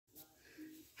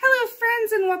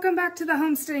and welcome back to the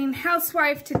Homesteading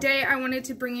Housewife. Today I wanted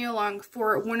to bring you along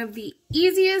for one of the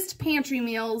easiest pantry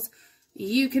meals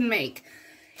you can make.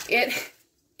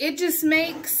 It just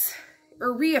makes,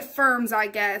 or reaffirms, I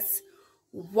guess,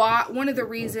 one of the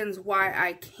reasons why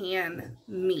I can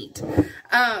meat.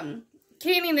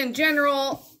 Canning in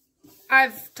general,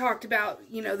 I've talked about,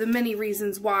 the many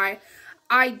reasons why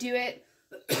I do it.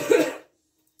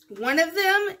 One of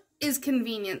them is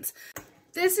convenience.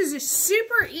 This is a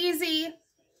super easy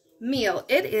meal.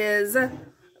 It is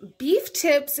beef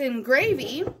tips and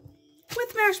gravy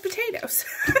with mashed potatoes.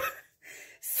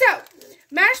 So,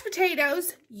 mashed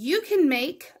potatoes you can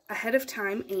make ahead of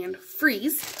time and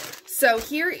freeze. So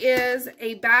here is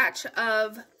a batch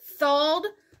of thawed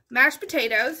mashed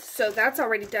potatoes. So that's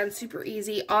already done, super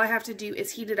easy. All I have to do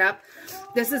is heat it up.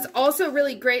 This is also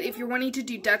really great if you're wanting to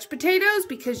do Dutch potatoes,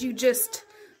 because you just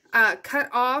cut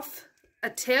off a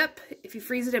tip. If you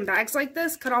freeze it in bags like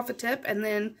this, cut off a tip, and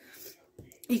then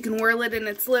you can whirl it in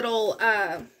its little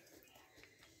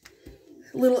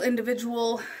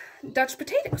individual Dutch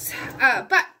potatoes.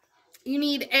 But you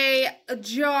need a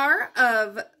jar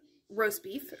of roast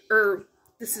beef, or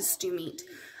this is stew meat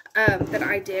that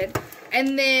I did.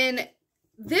 And then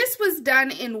this was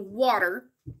done in water,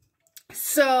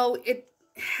 so it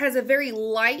has a very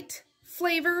light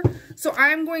flavor. So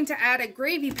I'm going to add a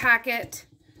gravy packet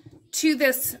to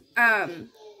this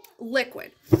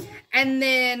liquid. And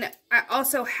then I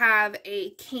also have a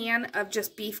can of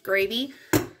just beef gravy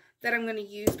that I'm going to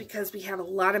use because we have a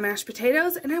lot of mashed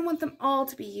potatoes and I want them all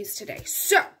to be used today.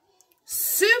 So,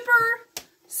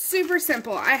 super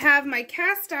simple. I have my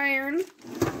cast iron.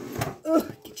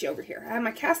 Ugh, get you over here. I have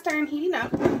my cast iron heating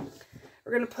up.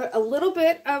 We're going to put a little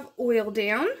bit of oil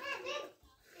down,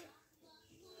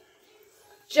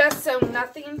 just so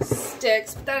nothing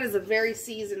sticks. But that is a very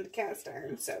seasoned cast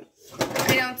iron, so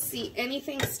I don't see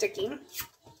anything sticking.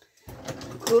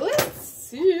 Good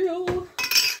seal.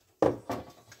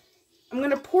 I'm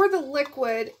going to pour the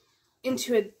liquid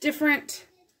into a different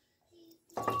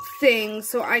thing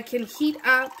so I can heat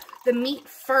up the meat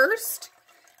first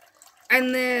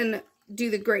and then do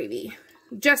the gravy,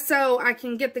 just so I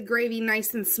can get the gravy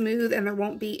nice and smooth and there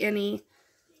won't be any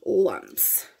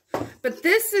lumps. But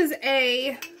this is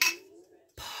a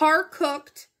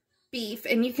par-cooked beef,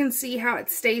 and you can see how it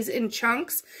stays in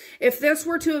chunks. If this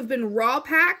were to have been raw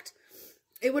packed,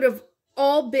 it would have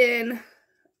all been,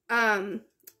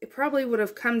 it probably would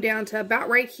have come down to about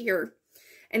right here,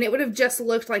 and it would have just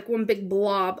looked like one big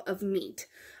blob of meat.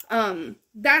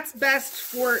 That's best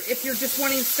for if you're just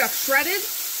wanting stuff shredded.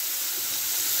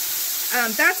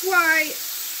 That's why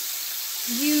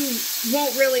you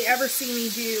won't really ever see me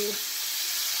do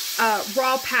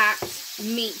raw packed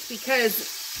meat,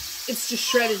 because it's just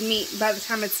shredded meat by the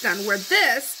time it's done. Where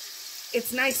this,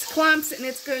 it's nice clumps and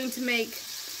it's going to make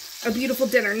a beautiful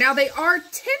dinner. Now they are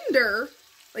tender,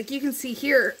 like you can see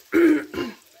here,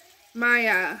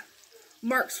 my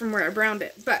marks from where I browned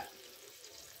it, but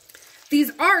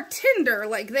these are tender,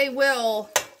 like they will,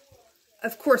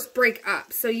 of course, break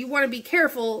up. So you want to be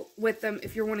careful with them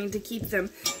if you're wanting to keep them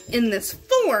in this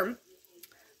form,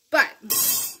 but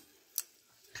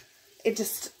I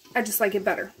just like it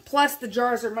better. Plus, the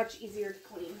jars are much easier to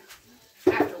clean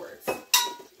afterwards.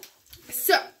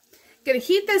 So, gonna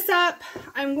heat this up.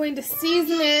 I'm going to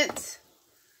season it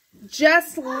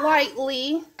just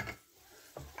lightly.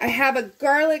 I have a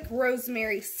garlic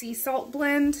rosemary sea salt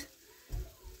blend.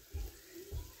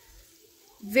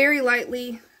 Very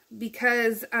lightly,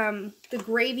 because the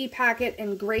gravy packet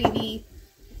and gravy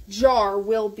jar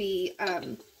will be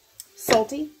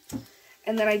salty.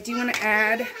 And then I do want to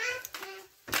add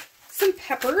some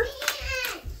pepper.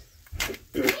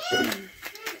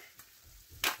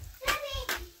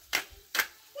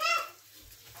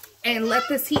 And let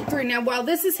this heat through. Now, while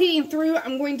this is heating through,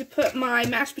 I'm going to put my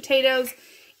mashed potatoes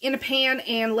in a pan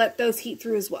and let those heat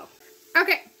through as well.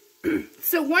 Okay,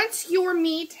 so once your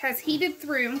meat has heated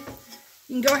through, you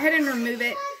can go ahead and remove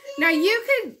it. Now, you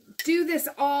could do this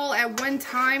all at one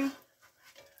time,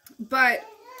 but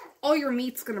all your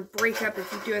meat's going to break up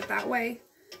if you do it that way.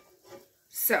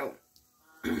 So,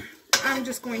 I'm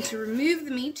just going to remove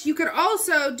the meat. You could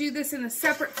also do this in a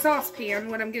separate saucepan,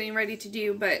 what I'm getting ready to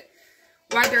do, but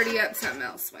why dirty up something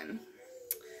else when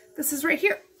this is right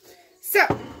here? So,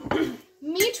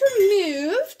 meat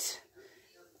removed,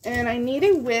 and I need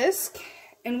a whisk,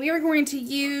 and we are going to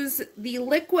use the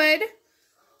liquid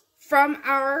from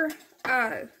our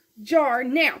jar.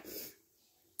 Now,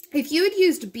 if you had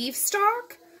used beef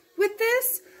stock with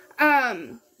this,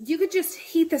 you could just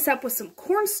heat this up with some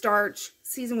cornstarch,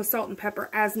 seasoned with salt and pepper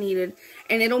as needed,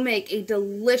 and it'll make a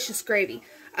delicious gravy.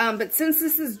 But since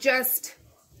this is just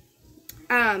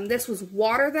This was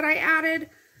water that I added.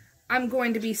 I'm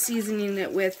going to be seasoning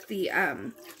it with the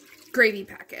gravy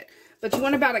packet. But you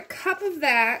want about a cup of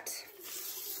that.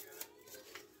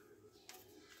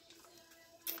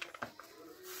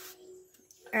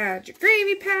 Add your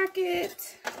gravy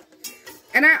packet.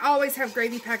 And I always have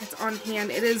gravy packets on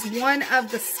hand. It is one of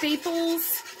the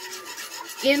staples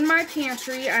in my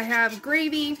pantry. I have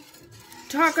gravy,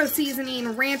 taco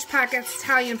seasoning, ranch packets,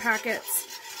 Italian packets,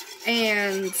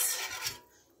 and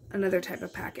another type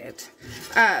of packet.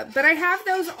 But I have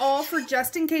those all for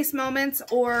just in case moments,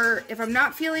 or if I'm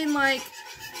not feeling like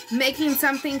making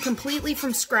something completely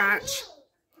from scratch,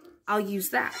 I'll use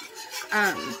that.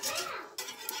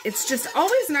 It's just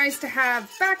always nice to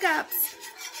have backups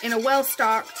in a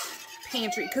well-stocked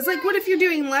pantry. Because, like, what if you're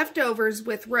doing leftovers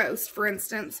with roast, for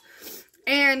instance,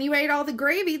 and you ate all the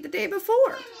gravy the day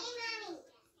before?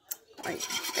 Like,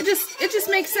 it just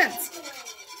makes sense.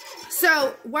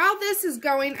 So, while this is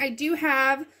going, I do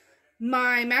have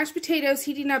my mashed potatoes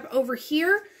heating up over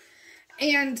here.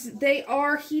 And they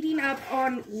are heating up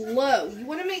on low. You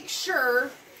want to make sure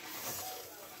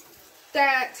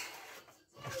that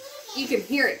you can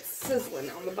hear it sizzling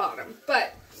on the bottom.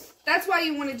 But that's why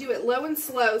you want to do it low and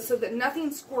slow so that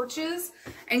nothing scorches,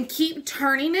 and keep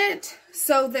turning it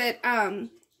so that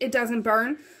it doesn't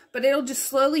burn. But it'll just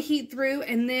slowly heat through,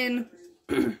 and then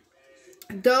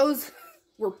those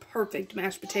were perfect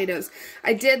mashed potatoes.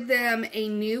 I did them a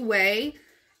new way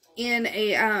in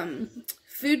a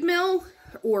food mill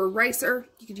or ricer.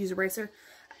 You could use a ricer.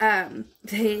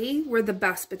 They were the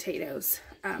best potatoes.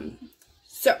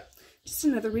 So just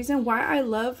another reason why I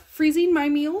love freezing my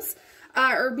meals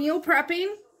or meal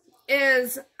prepping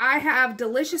is I have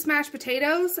delicious mashed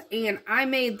potatoes, and I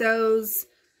made those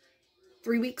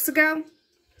 3 weeks ago,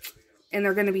 and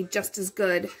they're going to be just as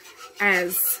good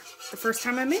as the first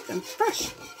time I made them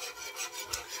fresh.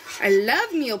 I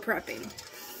love meal prepping.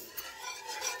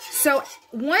 So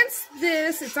once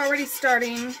it's already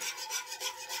starting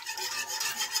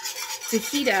to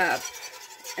heat up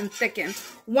and thicken.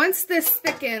 Once this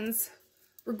thickens,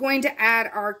 we're going to add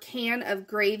our can of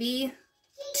gravy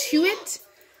to it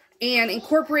and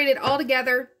incorporate it all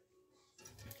together,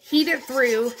 heat it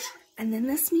through, and then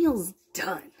this meal's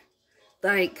done.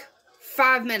 Like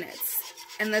 5 minutes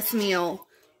and this meal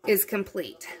is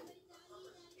complete.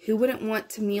 Who wouldn't want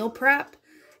to meal prep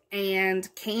and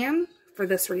can for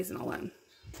this reason alone?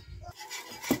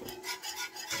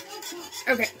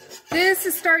 Okay, this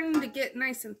is starting to get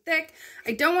nice and thick.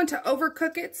 I don't want to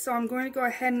overcook it, so I'm going to go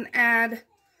ahead and add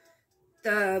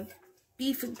the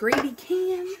beef gravy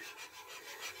can.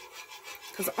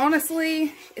 Because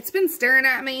honestly, it's been staring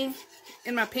at me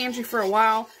in my pantry for a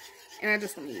while, and I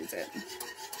just want to use it.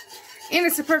 And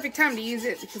it's the perfect time to use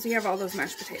it because we have all those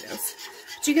mashed potatoes.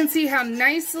 But you can see how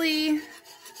nicely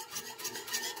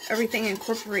everything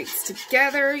incorporates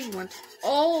together. You want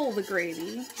all the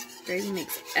gravy. Gravy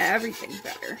makes everything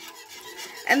better.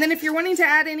 And then if you're wanting to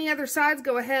add any other sides,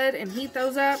 go ahead and heat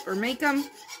those up or make them.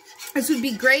 This would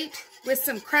be great with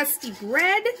some crusty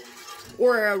bread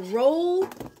or a roll.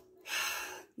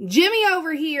 Jimmy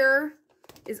over here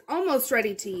is almost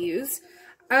ready to use.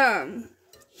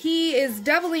 He is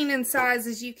doubling in size,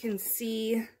 as you can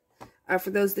see, for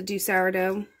those that do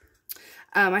sourdough.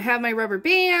 I have my rubber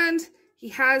band. He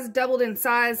has doubled in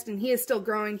size, and he is still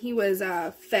growing. He was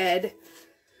fed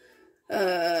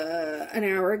an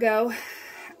hour ago.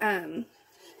 Okay,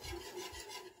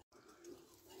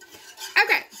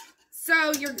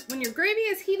 so when your gravy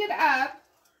is heated up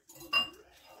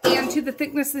and to the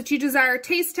thickness that you desire,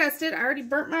 taste test it. I already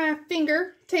burnt my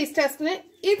finger taste testing it.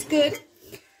 It's good.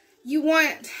 You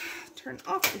want, turn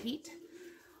off the heat,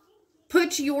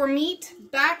 put your meat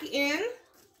back in,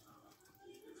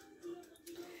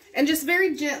 and just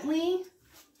very gently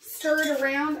stir it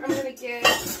around. I'm going to get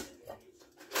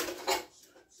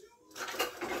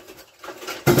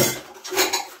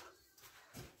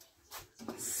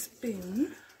a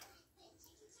spoon.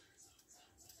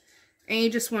 And you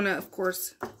just want to, of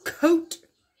course, coat.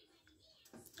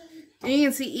 And you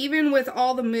can see, even with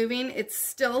all the moving, it's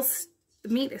still, the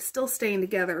meat is still staying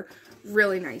together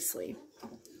really nicely.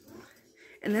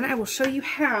 And then I will show you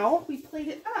how we plate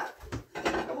it up.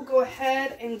 I will go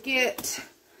ahead and get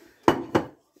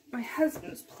my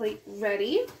husband's plate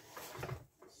ready.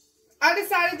 I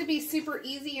decided to be super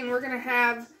easy, and we're going to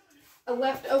have a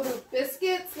leftover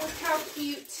biscuits. Look how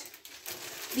cute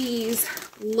these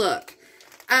look.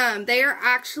 They are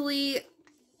actually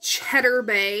Cheddar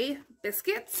Bay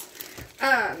biscuits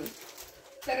that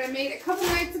I made a couple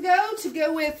nights ago to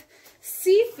go with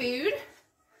seafood.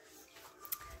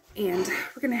 And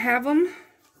we're going to have them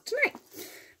tonight.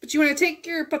 But you want to take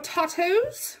your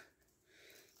potatoes,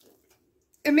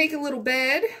 and make a little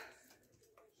bed.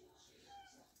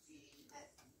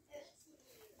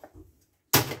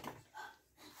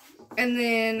 And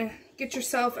then get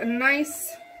yourself a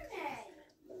nice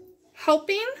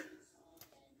helping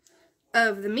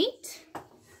of the meat.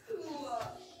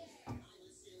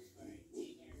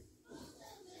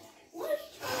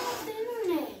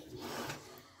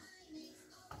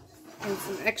 And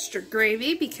some extra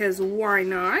gravy, because why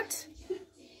not?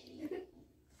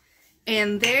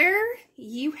 And there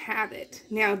you have it.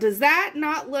 Now, does that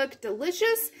not look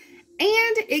delicious?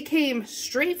 And it came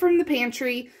straight from the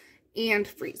pantry and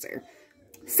freezer.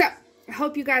 So, I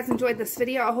hope you guys enjoyed this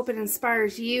video. I hope it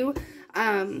inspires you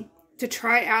to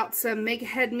try out some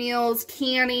make-ahead meals,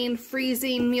 canning,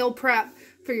 freezing, meal prep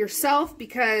for yourself,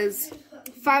 because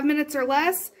 5 minutes or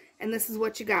less, and this is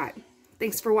what you got.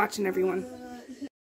 Thanks for watching, everyone.